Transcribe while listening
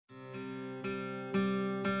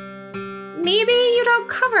maybe you don't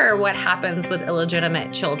cover what happens with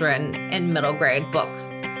illegitimate children in middle grade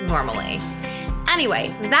books normally. Anyway,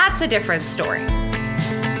 that's a different story.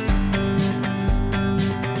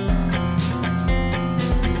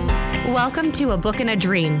 Welcome to A Book and a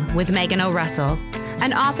Dream with Megan O'Russell,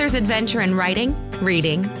 an author's adventure in writing,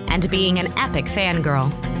 reading, and being an epic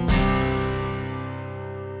fangirl.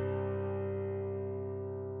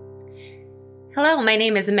 Hello, my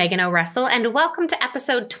name is Megan O'Russell, and welcome to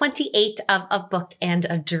episode 28 of A Book and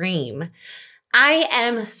a Dream. I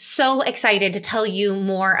am so excited to tell you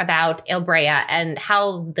more about Ilbrea and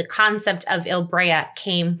how the concept of Ilbrea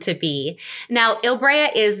came to be. Now,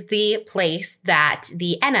 Ilbrea is the place that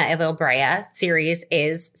the Anna of Ilbrea series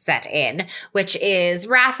is set in, which is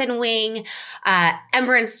Wrath and Wing,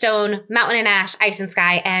 Ember and Stone, Mountain and Ash, Ice and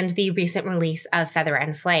Sky, and the recent release of Feather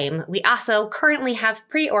and Flame. We also currently have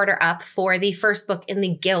pre-order up for the first book in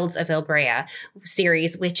the Guilds of Ilbrea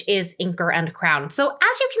series, which is Inker and Crown. So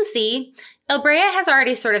as you can see, Ilbrea has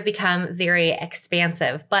already sort of become very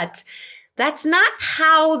expansive, but that's not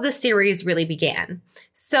how the series really began.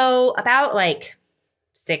 So about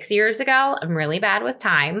 6 years ago, I'm really bad with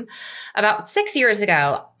time. About 6 years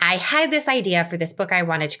ago, I had this idea for this book I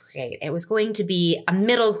wanted to create. It was going to be a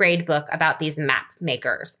middle grade book about these map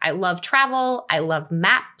makers. I love travel. I love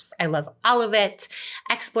maps. I love all of it.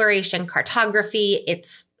 Exploration, cartography.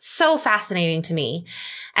 It's so fascinating to me.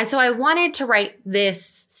 And so I wanted to write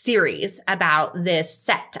this series about this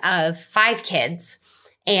set of 5 kids,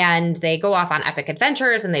 and they go off on epic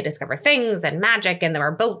adventures and they discover things and magic, and there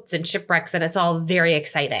are boats and shipwrecks, and it's all very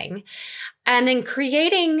exciting. And in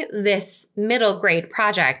creating this middle grade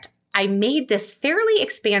project, I made this fairly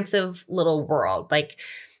expansive little world.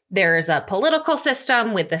 There's a political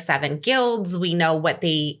system with the 7 guilds. We know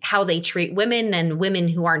how they treat women and women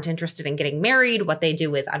who aren't interested in getting married, what they do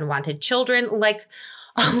with unwanted children,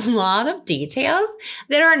 a lot of details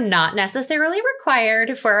that are not necessarily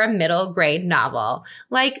required for a middle grade novel.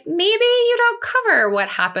 Maybe you don't cover what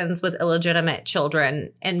happens with illegitimate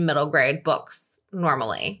children in middle grade books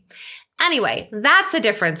normally. Anyway, that's a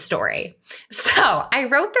different story. So I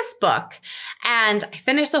wrote this book and I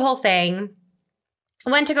finished the whole thing,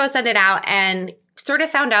 went to go send it out, and sort of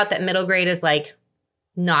found out that middle grade is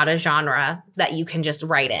not a genre that you can just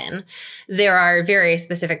write in. There are very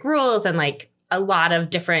specific rules and a lot of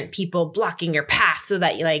different people blocking your path so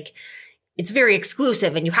that it's very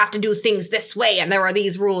exclusive and you have to do things this way. And there are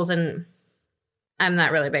these rules, and I'm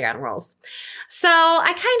not really big on rules. So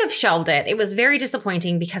I kind of shelved it. It was very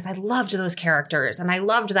disappointing because I loved those characters and I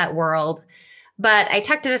loved that world, but I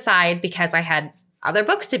tucked it aside because I had other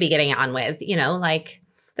books to be getting on with,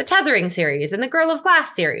 the Tethering series and the Girl of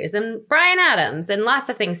Glass series and Bryan Adams and lots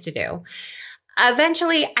of things to do.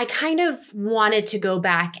 Eventually, I kind of wanted to go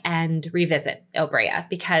back and revisit Ilbrea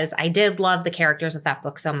because I did love the characters of that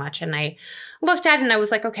book so much. And I looked at it and I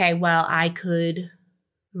was like, okay, well, I could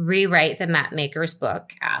rewrite the Mapmakers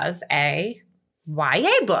book as a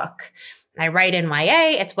YA book. I write in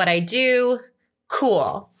YA. It's what I do.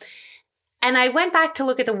 Cool. And I went back to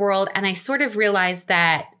look at the world and I sort of realized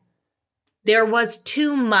that there was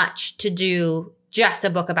too much to do just a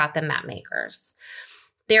book about the Mapmakers.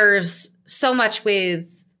 There's so much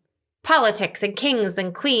with politics and kings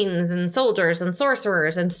and queens and soldiers and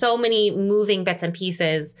sorcerers and so many moving bits and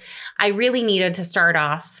pieces. I really needed to start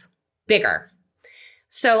off bigger.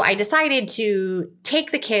 So I decided to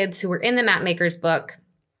take the kids who were in the Mapmakers book,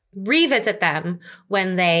 revisit them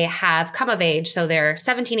when they have come of age, so they're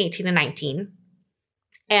 17, 18, and 19,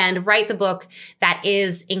 and write the book that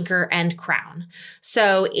is Inker and Crown.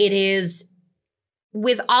 So it is,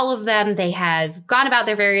 with all of them, they have gone about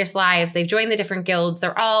their various lives. They've joined the different guilds.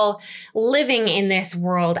 They're all living in this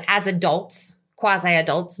world as adults,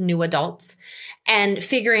 quasi-adults, new adults, and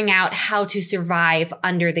figuring out how to survive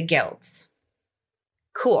under the guilds.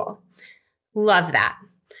 Cool. Love that.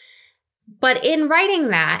 But in writing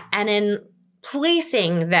that and in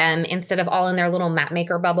placing them instead of all in their little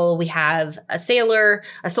mapmaker bubble, we have a sailor,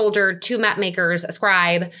 a soldier, 2 mapmakers, a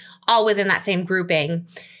scribe, all within that same grouping.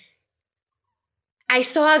 I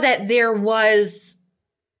saw that there was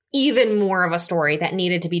even more of a story that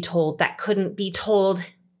needed to be told that couldn't be told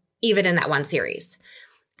even in that one series.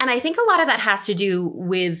 And I think a lot of that has to do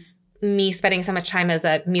with me spending so much time as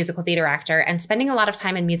a musical theater actor and spending a lot of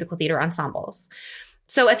time in musical theater ensembles.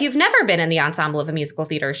 So if you've never been in the ensemble of a musical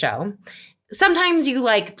theater show, sometimes you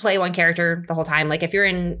play one character the whole time. If you're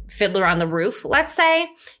in Fiddler on the Roof, let's say,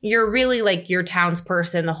 you're really your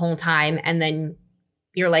townsperson the whole time, and then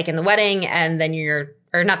you're in the wedding, and then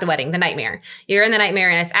or not the wedding, the nightmare. You're in the nightmare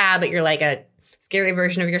and it's but you're a scary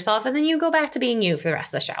version of yourself, and then you go back to being you for the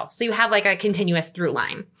rest of the show. So you have a continuous through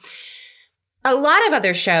line. A lot of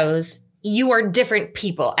other shows, you are different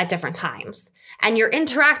people at different times. And you're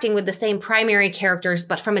interacting with the same primary characters,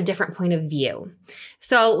 but from a different point of view.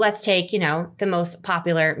 So let's take, the most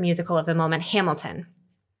popular musical of the moment, Hamilton.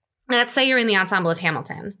 Let's say you're in the ensemble of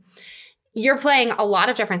Hamilton. You're playing a lot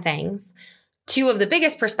of different things. Two of the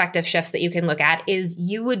biggest perspective shifts that you can look at is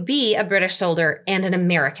you would be a British soldier and an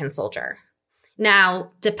American soldier.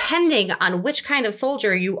 Now, depending on which kind of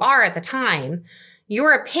soldier you are at the time,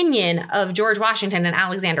 your opinion of George Washington and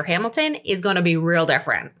Alexander Hamilton is going to be real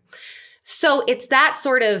different. So it's that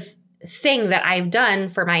sort of thing that I've done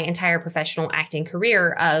for my entire professional acting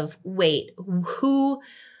career of, wait, who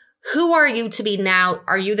are you to be now?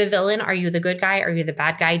 Are you the villain? Are you the good guy? Are you the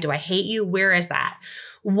bad guy? Do I hate you? Where is that?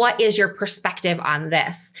 What is your perspective on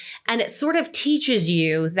this? And it sort of teaches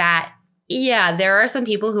you that, yeah, there are some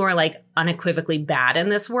people who are like unequivocally bad in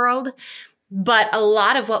this world. But a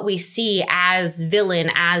lot of what we see as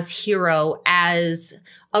villain, as hero, as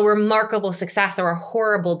a remarkable success or a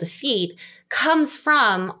horrible defeat comes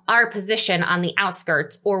from our position on the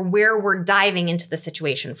outskirts or where we're diving into the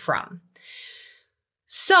situation from.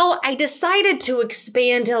 So I decided to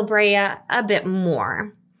expand Ilbrea a bit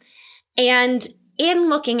more. And in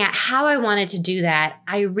looking at how I wanted to do that,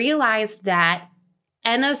 I realized that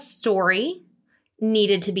Enna's story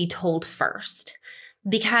needed to be told first,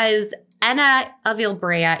 because Enna of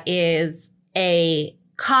Ilbrea is a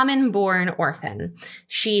common-born orphan.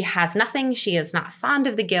 She has nothing. She is not fond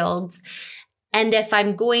of the guilds. And if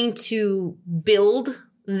I'm going to build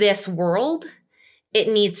this world, it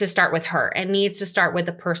needs to start with her. It needs to start with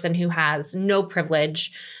the person who has no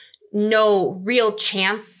privilege, no real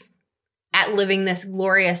chance at living this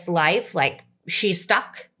glorious life. Like, she's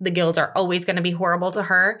stuck. The guilds are always going to be horrible to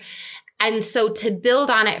her. And so to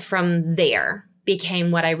build on it from there became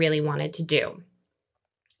what I really wanted to do.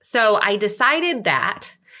 So I decided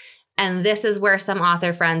that, and this is where some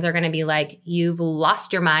author friends are going to be like, you've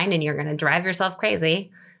lost your mind and you're going to drive yourself crazy.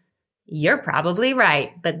 You're probably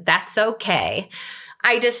right, but that's okay.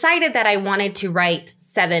 I decided that I wanted to write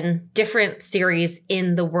 7 different series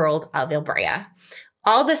in the world of Ilbrea.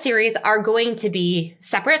 All the series are going to be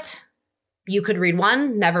separate. You could read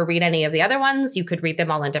one, never read any of the other ones. You could read them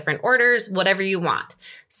all in different orders, whatever you want.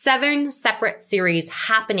 7 separate series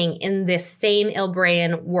happening in this same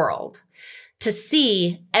Ilbrean world to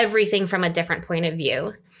see everything from a different point of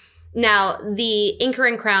view. Now, the Inker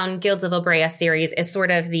and Crown Guilds of Ilbrea series is sort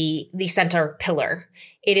of the center pillar.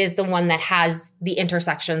 It is the one that has the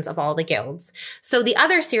intersections of all the guilds. So the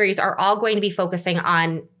other series are all going to be focusing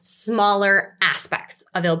on smaller aspects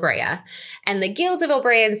of Ilbrea. And the Guilds of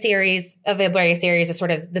Ilbrea series is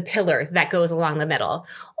sort of the pillar that goes along the middle.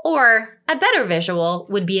 Or a better visual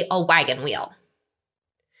would be a wagon wheel.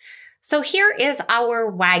 So here is our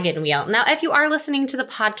wagon wheel. Now, if you are listening to the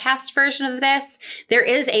podcast version of this, there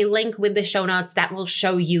is a link with the show notes that will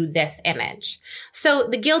show you this image. So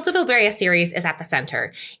the Guilds of Ilbrea series is at the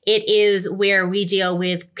center. It is where we deal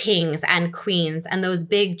with kings and queens and those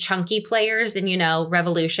big chunky players in,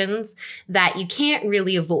 revolutions that you can't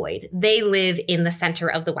really avoid. They live in the center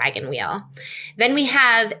of the wagon wheel. Then we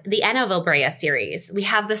have the Enna of Ilbrea series. We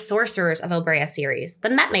have the Sorcerers of Ilbrea series, the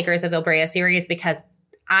Mapmakers of Ilbrea series, because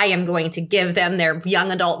I am going to give them their young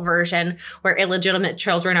adult version where illegitimate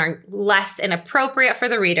children are less inappropriate for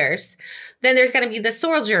the readers. Then there's going to be the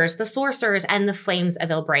soldiers, the sorcerers, and the flames of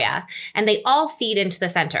Ilbrea. And they all feed into the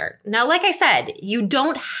center. Now, like I said, you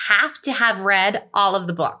don't have to have read all of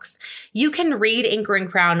the books. You can read Inker and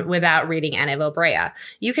Crown without reading Enna of Ilbrea.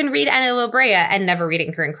 You can read Enna of Ilbrea and never read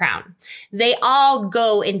Inker and Crown. They all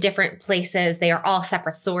go in different places. They are all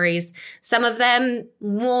separate stories. Some of them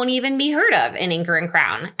won't even be heard of in Inker and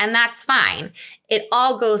Crown, and that's fine. It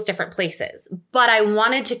all goes different places. But I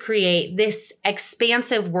wanted to create this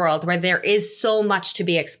expansive world where there is so much to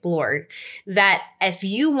be explored that if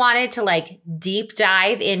you wanted to deep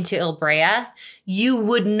dive into Ilbrea, you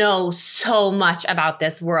would know so much about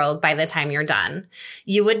this world by the time you're done.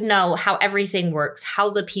 You would know how everything works, how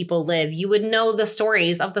the people live. You would know the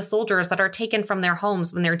stories of the soldiers that are taken from their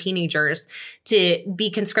homes when they're teenagers to be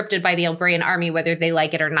conscripted by the Ilbrean army, whether they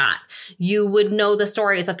like it or not. You would know the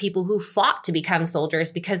stories of people who fought to become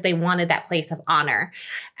soldiers because they wanted that place of honor.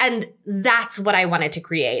 And that's what I wanted to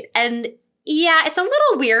create. And yeah, it's a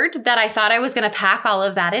little weird that I thought I was going to pack all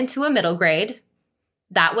of that into a middle grade.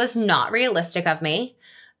 That was not realistic of me.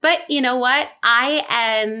 But you know what? I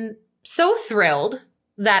am so thrilled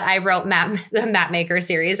that I wrote the Mapmaker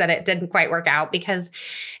series that it didn't quite work out, because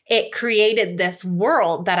it created this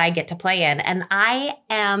world that I get to play in. And I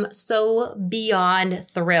am so beyond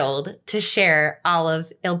thrilled to share all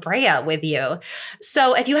of Ilbrea with you.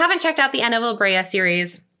 So if you haven't checked out the Enna of Ilbrea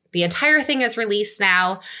series, The entire thing is released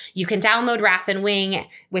now. You can download Wrath and Wing,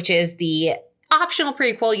 which is the optional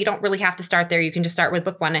prequel. You don't really have to start there. You can just start with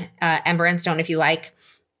book 1, Ember and Stone, if you like.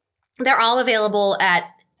 They're all available at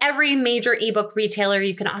every major ebook retailer.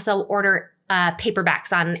 You can also order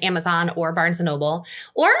paperbacks on Amazon or Barnes & Noble,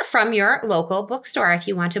 or from your local bookstore if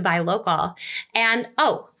you want to buy local. And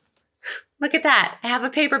look at that. I have a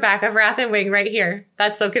paperback of Wrath and Wing right here.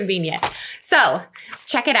 That's so convenient. So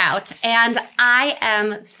check it out. And I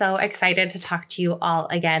am so excited to talk to you all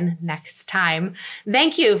again next time.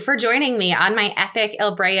 Thank you for joining me on my epic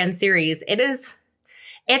Ilbrean series.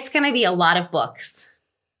 It's going to be a lot of books.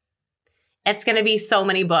 It's going to be so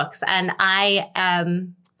many books. And I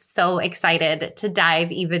am so excited to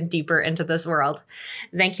dive even deeper into this world.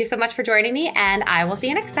 Thank you so much for joining me, and I will see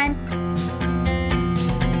you next time.